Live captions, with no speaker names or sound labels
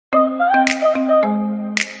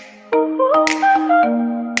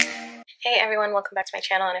everyone, welcome back to my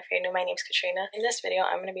channel, and if you're new, my name's Katrina. In this video,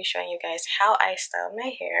 I'm going to be showing you guys how I styled my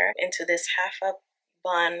hair into this half up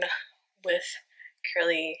bun with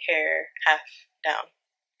curly hair half down.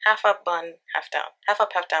 Half up bun, half down. Half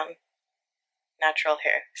up, half down. Natural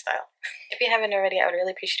hair style. If you haven't already, I would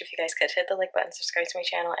really appreciate if you guys could hit the like button, subscribe to my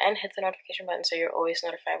channel, and hit the notification button so you're always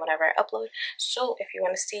notified whenever I upload. So if you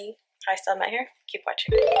want to see how I styled my hair, keep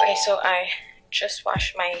watching. Okay, so I just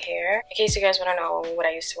washed my hair. In case you guys want to know what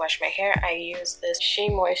I use to wash my hair, I use this Shea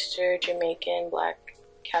Moisture Jamaican Black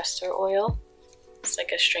Castor Oil. It's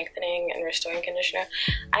like a strengthening and restoring conditioner.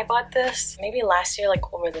 I bought this maybe last year,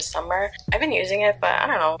 like over the summer. I've been using it, but I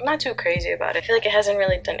don't know, I'm not too crazy about it. I feel like it hasn't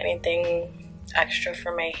really done anything extra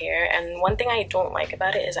for my hair, and one thing I don't like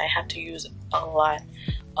about it is I have to use a lot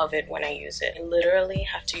of it when I use it. I literally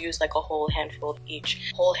have to use like a whole handful of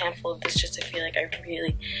each. Whole handful of this just to feel like I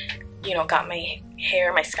really, you know, got my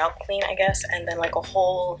hair, my scalp clean, I guess, and then like a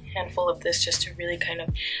whole handful of this just to really kind of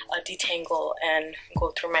detangle and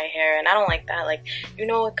go through my hair. And I don't like that. Like, you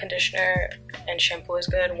know, a conditioner and shampoo is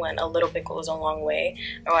good when a little bit goes a long way,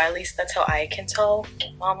 or at least that's how I can tell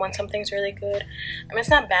when something's really good. I mean, it's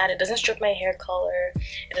not bad. It doesn't strip my hair color.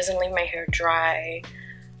 It doesn't leave my hair dry.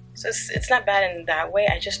 So it's not bad in that way.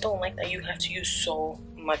 I just don't like that you have to use so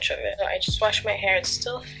much of it. So I just washed my hair. It's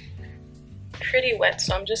still pretty wet,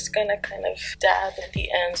 so I'm just gonna kind of dab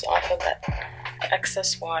the ends off of that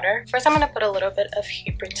excess water. First, I'm gonna put a little bit of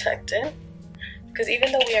heat protectant, because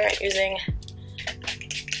even though we aren't using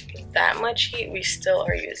that much heat, we still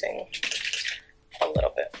are using a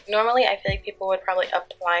little bit. Normally, I feel like people would probably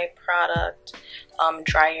apply product,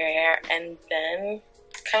 dry your hair, and then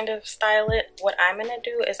kind of style it. What I'm gonna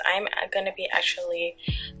do is I'm gonna be actually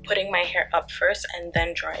putting my hair up first and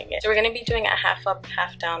then drying it. So we're gonna be doing a half up,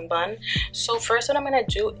 half down bun. So first what I'm gonna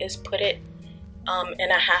do is put it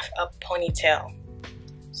in a half up ponytail.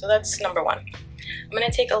 So that's number one. I'm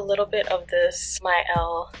gonna take a little bit of this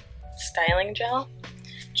Myel styling gel,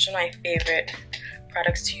 which is my favorite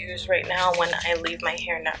products to use right now when I leave my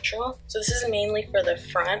hair natural. So this is mainly for the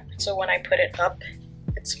front, so when I put it up,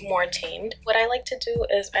 it's more tamed. What I like to do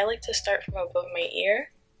is I like to start from above my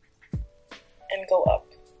ear and go up.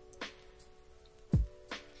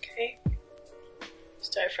 Okay,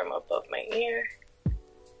 start from above my ear.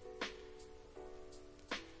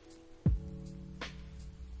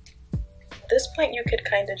 At this point, you could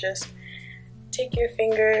kind of just take your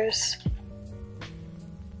fingers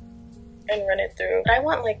and run it through. But I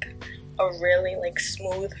want like a really like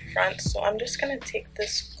smooth front, so I'm just gonna take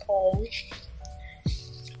this comb.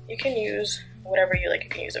 You can use whatever you like. You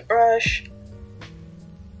can use a brush,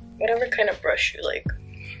 whatever kind of brush you like.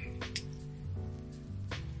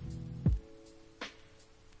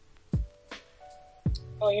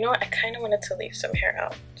 Oh, you know what? I kind of wanted to leave some hair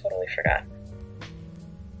out. Totally forgot.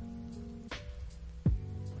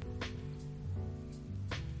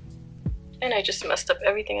 And I just messed up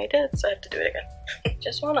everything I did, so I have to do it again.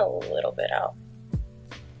 Just want a little bit out.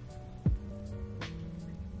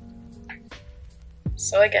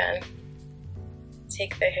 So again,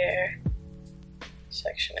 take the hair,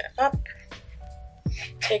 section it up,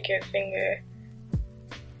 take your finger,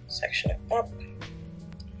 section it up,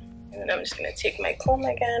 and then I'm just gonna take my comb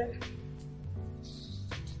again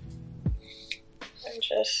and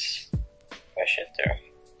just brush it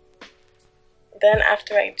through. Then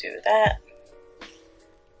after I do that,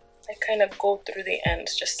 I kind of go through the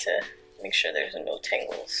ends just to make sure there's no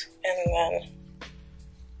tangles, and then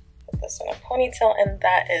this in a ponytail, and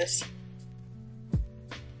that is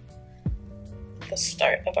the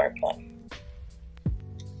start of our bun.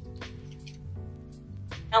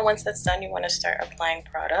 Now once that's done, you want to start applying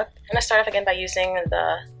product. I'm going to start off again by using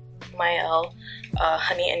the Myel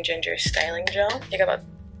Honey and Ginger Styling Gel. Take about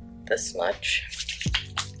this much.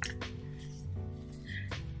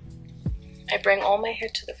 I bring all my hair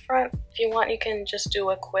to the front. If you want, you can just do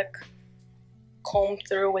a quick comb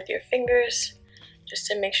through with your fingers, just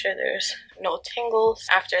to make sure there's no tangles.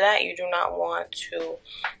 After that, you do not want to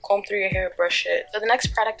comb through your hair, brush it. So the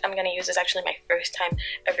next product I'm gonna use is actually my first time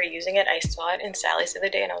ever using it. I saw it in Sally's the other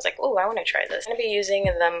day and I was like, oh, I wanna try this. I'm gonna be using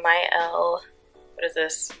the Myel, what is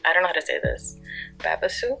this? I don't know how to say this.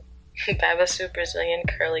 Babasu? Babasu Brazilian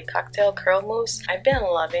Curly Cocktail Curl Mousse. I've been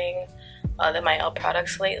loving the Myel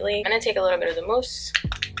products lately. I'm gonna take a little bit of the mousse.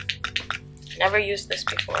 Never used this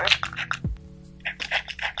before.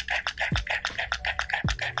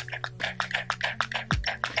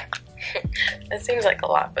 It seems like a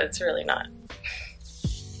lot, but it's really not. And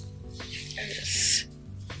just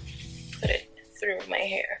put it through my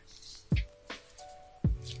hair.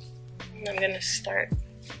 And I'm gonna start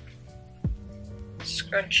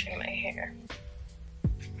scrunching my hair.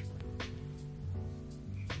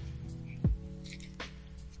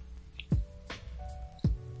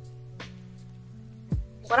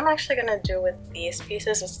 What I'm actually gonna do with these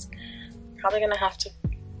pieces is probably gonna have to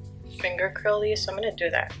finger curl these, so I'm gonna do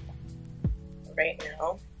that right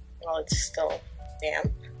now while it's still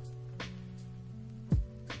damp.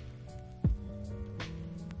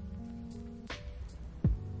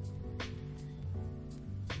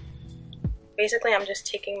 Basically, I'm just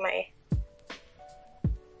taking my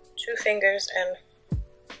 2 fingers and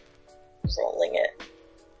rolling it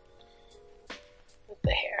with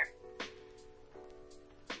the hair.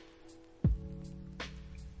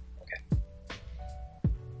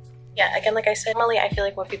 Yeah, again, like I said, normally I feel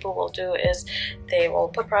like what people will do is they will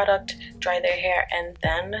put product, dry their hair, and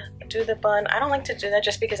then do the bun. I don't like to do that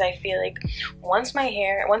just because I feel like once I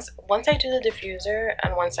do the diffuser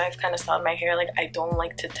and once I've kind of styled my hair, like I don't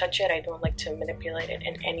like to touch it. I don't like to manipulate it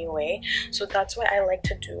in any way. So that's why I like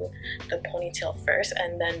to do the ponytail first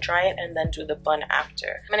and then dry it and then do the bun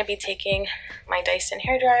after. I'm going to be taking my Dyson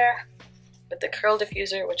hairdryer with the curl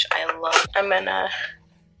diffuser, which I love. I'm going to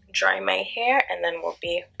dry my hair and then we'll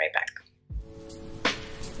be right back.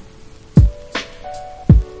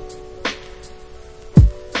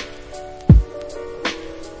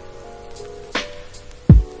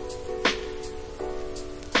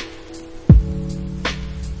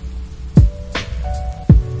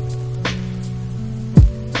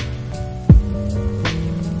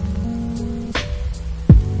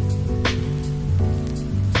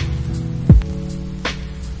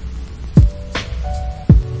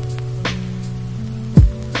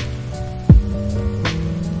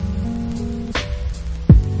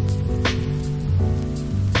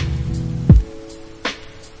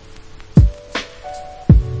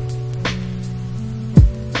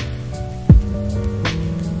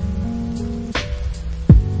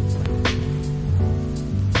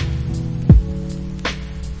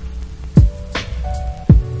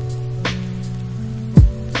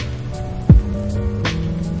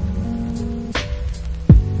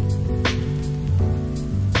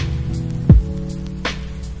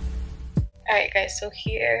 Alright guys, so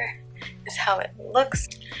here is how it looks.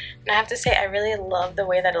 And I have to say I really love the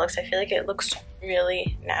way that it looks. I feel like it looks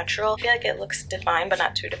really natural. I feel like it looks defined but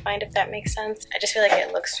not too defined, if that makes sense. I just feel like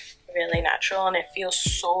it looks really natural and it feels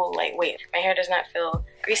so lightweight. My hair does not feel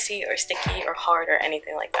greasy or sticky or hard or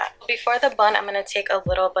anything like that. Before the bun, I'm going to take a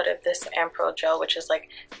little bit of this Ampro gel, which is like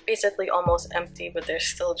basically almost empty, but there's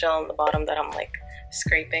still gel on the bottom that I'm like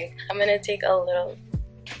scraping. I'm going to take a little,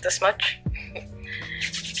 this much,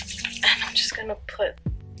 and I'm just gonna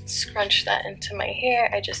scrunch that into my hair.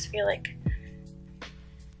 I just feel like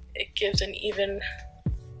it gives an even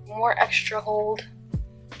more extra hold.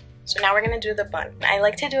 So now we're gonna do the bun. I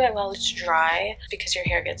like to do it while it's dry because your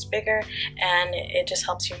hair gets bigger and it just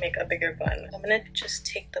helps you make a bigger bun. I'm gonna just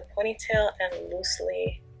take the ponytail and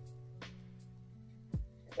loosely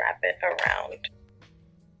wrap it around.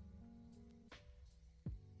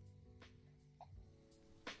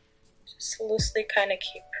 Just loosely kind of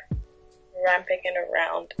keep ramping it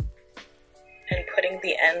around and putting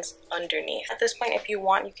the ends underneath. At this point, if you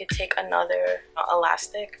want, you could take another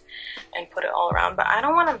elastic and put it all around, but I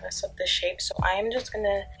don't want to mess up the shape, so I'm just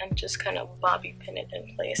kind of bobby pin it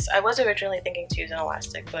in place. I was originally thinking to use an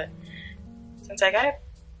elastic, but since I got it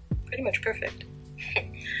pretty much perfect,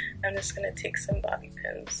 I'm just gonna take some bobby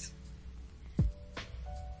pins.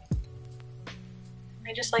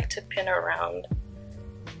 I just like to pin around.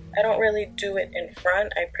 I don't really do it in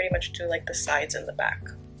front. I pretty much do like the sides and the back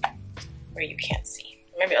where you can't see.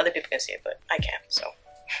 Maybe other people can see it, but I can't, so.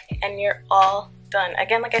 And you're all done.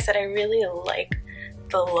 Again, like I said, I really like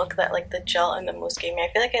the look that like the gel and the mousse gave me.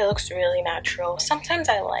 I feel like it looks really natural. Sometimes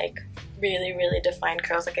I like really defined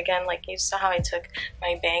curls. Like again, like you saw how I took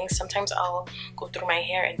my bangs. Sometimes I'll go through my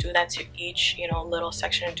hair and do that to each, you know, little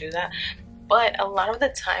section and do that. But a lot of the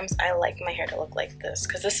times I like my hair to look like this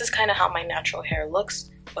because this is kind of how my natural hair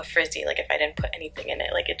looks, but frizzy. Like if I didn't put anything in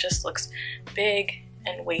it, like it just looks big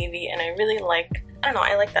and wavy, and I really like, I don't know,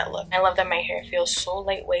 I like that look. I love that my hair feels so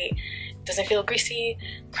lightweight. It doesn't feel greasy,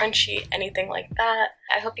 crunchy, anything like that.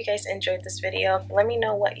 I hope you guys enjoyed this video. Let me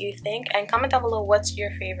know what you think and comment down below what's your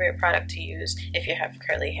favorite product to use if you have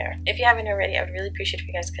curly hair. If you haven't already, I would really appreciate if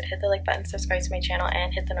you guys could hit the like button, subscribe to my channel,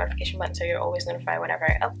 and hit the notification button so you're always notified whenever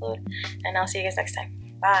I upload. And I'll see you guys next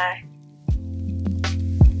time. Bye!